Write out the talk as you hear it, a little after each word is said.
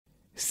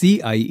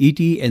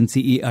CIET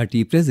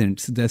NCERT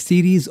presents the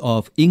series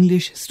of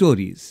English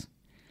stories.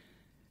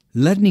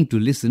 Learning to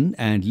listen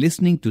and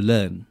listening to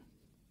learn.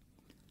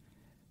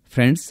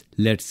 Friends,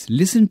 let's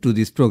listen to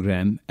this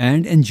program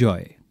and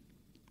enjoy.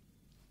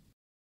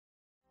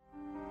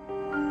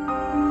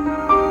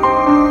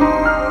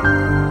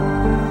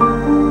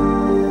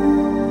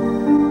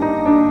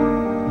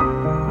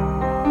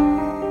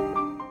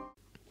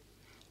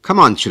 Come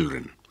on,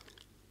 children.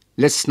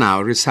 Let's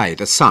now recite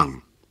a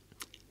song.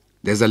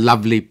 There's a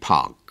lovely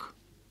park.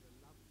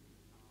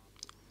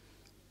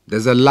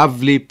 There's a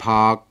lovely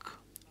park.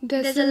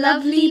 There's a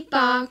lovely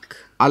park.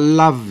 A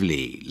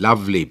lovely,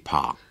 lovely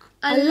park.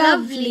 A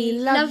lovely,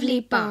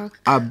 lovely park.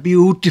 A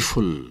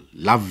beautiful,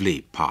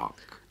 lovely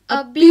park.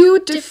 A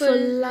beautiful,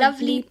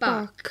 lovely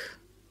park.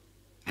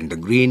 And the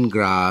green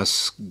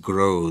grass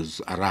grows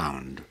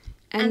around.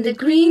 And the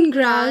green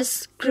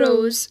grass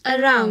grows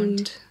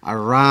around.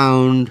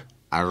 Around,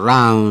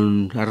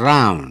 around,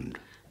 around.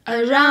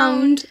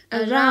 Around,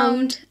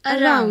 around,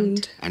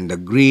 around. And the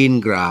green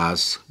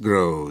grass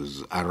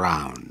grows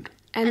around.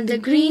 And the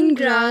green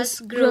grass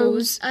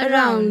grows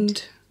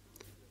around.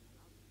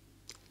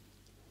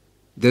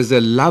 There's a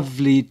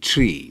lovely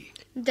tree.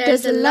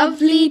 There's a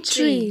lovely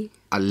tree.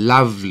 A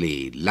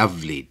lovely,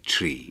 lovely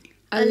tree.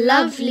 A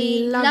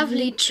lovely,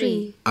 lovely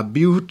tree. A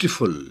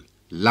beautiful,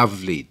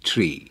 lovely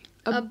tree.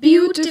 A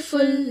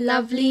beautiful,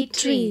 lovely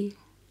tree.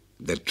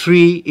 The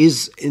tree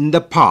is in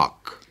the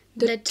park.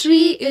 The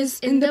tree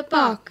is in the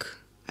park.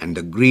 And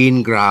the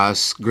green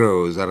grass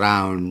grows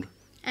around.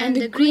 And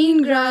the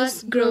green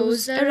grass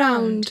grows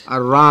around.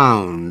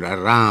 Around,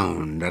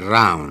 around,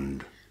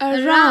 around.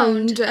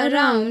 Around,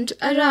 around,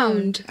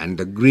 around. And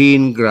the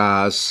green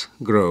grass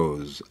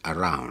grows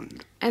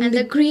around. And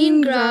the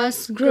green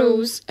grass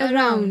grows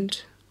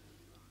around.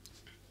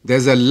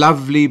 There's a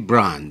lovely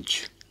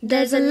branch.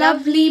 There's a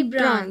lovely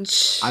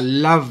branch. A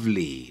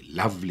lovely,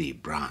 lovely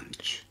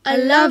branch. A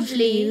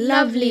lovely,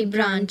 lovely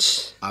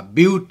branch. A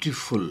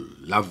beautiful,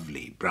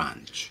 lovely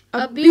branch.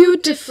 A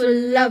beautiful,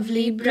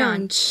 lovely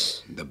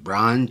branch. The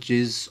branch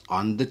is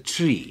on the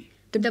tree.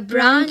 The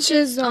branch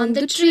is on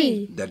the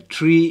tree. The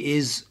tree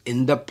is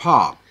in the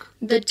park.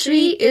 The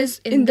tree is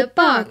in the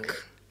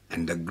park.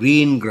 And the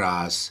green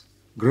grass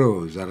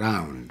grows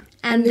around.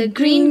 And the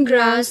green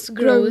grass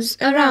grows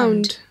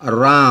around.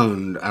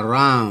 Around,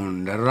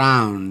 around,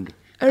 around.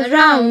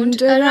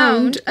 Around,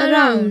 around,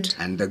 around.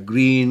 And the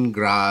green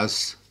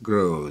grass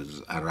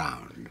grows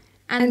around.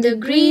 And the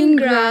green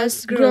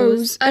grass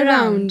grows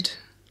around.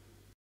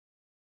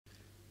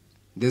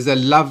 There's a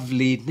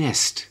lovely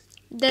nest.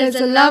 There's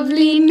a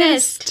lovely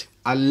nest.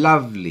 A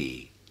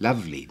lovely,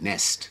 lovely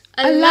nest.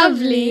 A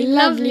lovely,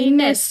 lovely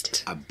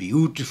nest. A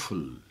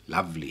beautiful,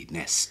 lovely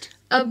nest.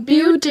 A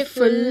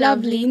beautiful,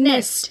 lovely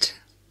nest.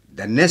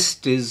 The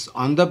nest is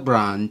on the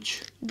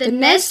branch. The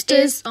nest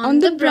is on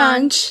the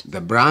branch. The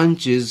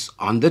branch is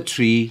on the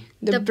tree.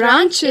 The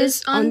branch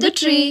is on the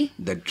tree.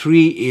 The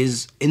tree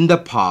is in the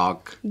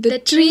park. The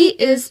tree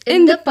is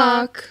in the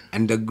park.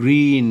 And the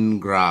green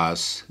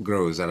grass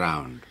grows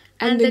around.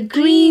 And the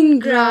green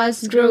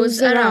grass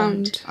grows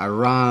around.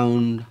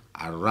 Around,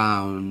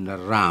 around,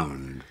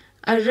 around.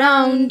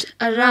 Around,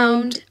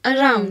 around,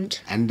 around.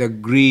 And the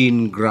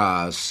green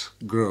grass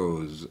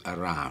grows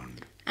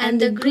around. And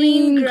the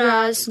green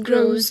grass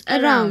grows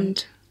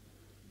around.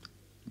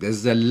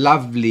 There's a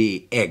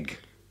lovely egg.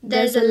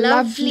 There's a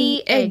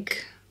lovely egg.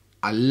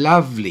 A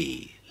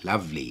lovely,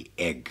 lovely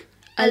egg.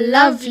 A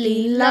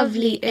lovely,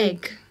 lovely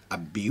egg. A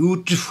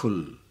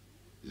beautiful,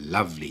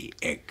 lovely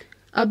egg.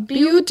 A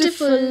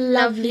beautiful,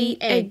 lovely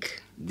egg.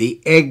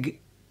 The egg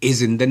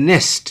is in the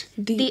nest.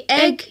 The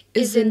egg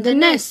is in the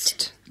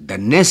nest. The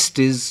nest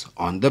is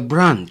on the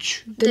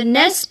branch. The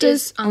nest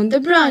is on the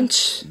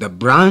branch. The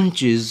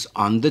branch is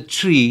on the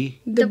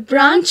tree. The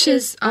branch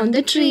is on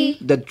the tree.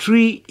 The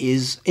tree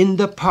is in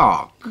the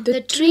park.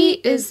 The tree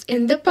is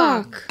in the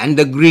park. And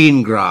the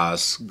green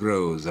grass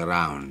grows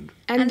around.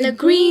 And the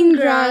green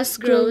grass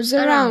grows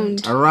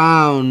around.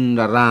 Around,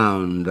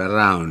 around,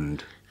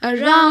 around.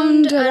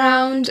 Around,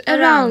 around,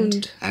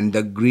 around. And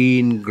the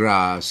green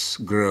grass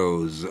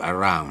grows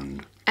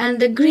around. And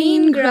the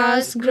green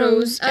grass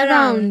grows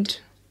around.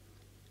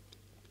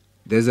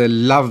 There's a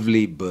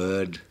lovely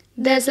bird.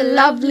 There's a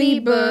lovely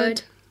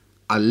bird.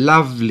 A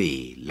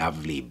lovely,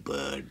 lovely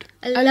bird.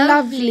 A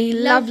lovely,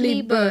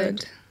 lovely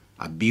bird.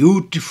 A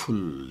beautiful,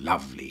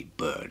 lovely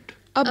bird.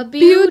 A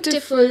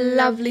beautiful,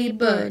 lovely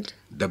bird.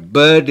 The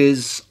bird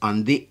is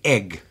on the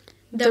egg.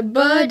 The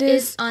bird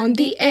is on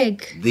the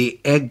egg. The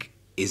egg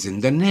is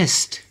in the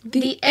nest.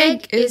 The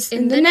egg is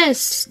in the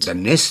nest. The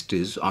nest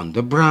is on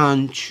the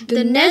branch.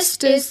 The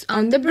nest is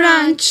on the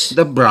branch.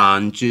 The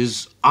branch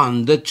is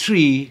on the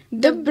tree.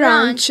 The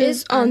branch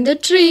is on the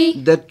tree.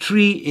 The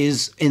tree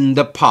is in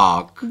the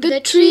park.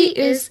 The tree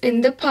is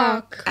in the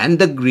park. And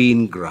the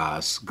green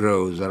grass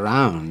grows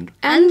around.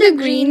 And the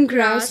green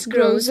grass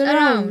grows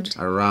around.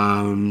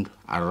 Around,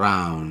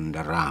 around,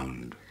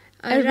 around.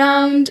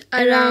 Around,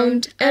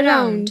 around,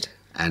 around.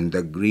 And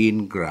the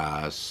green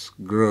grass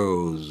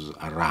grows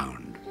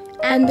around.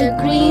 And the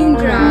green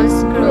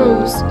grass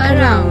grows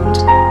around.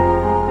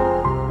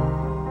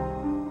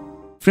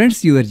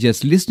 Friends, you are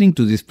just listening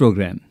to this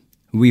program.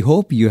 We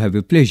hope you have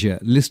a pleasure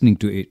listening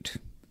to it.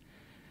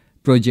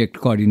 Project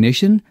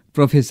Coordination,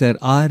 Professor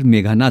R.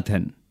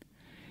 Meghanathan.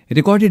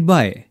 Recorded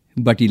by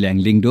Bati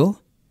Langlingdo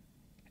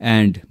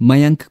and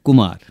Mayank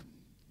Kumar.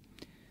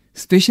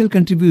 Special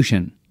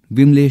contribution,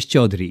 Vimlesh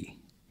Chaudhary.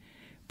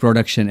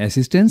 Production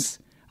assistance,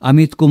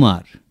 Amit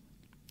Kumar.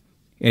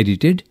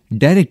 Edited,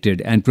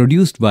 directed and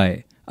produced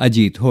by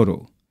Ajit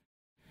Horo.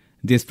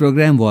 This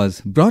program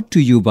was brought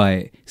to you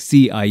by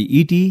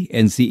CIET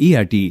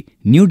NCERT,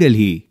 New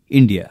Delhi,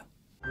 India.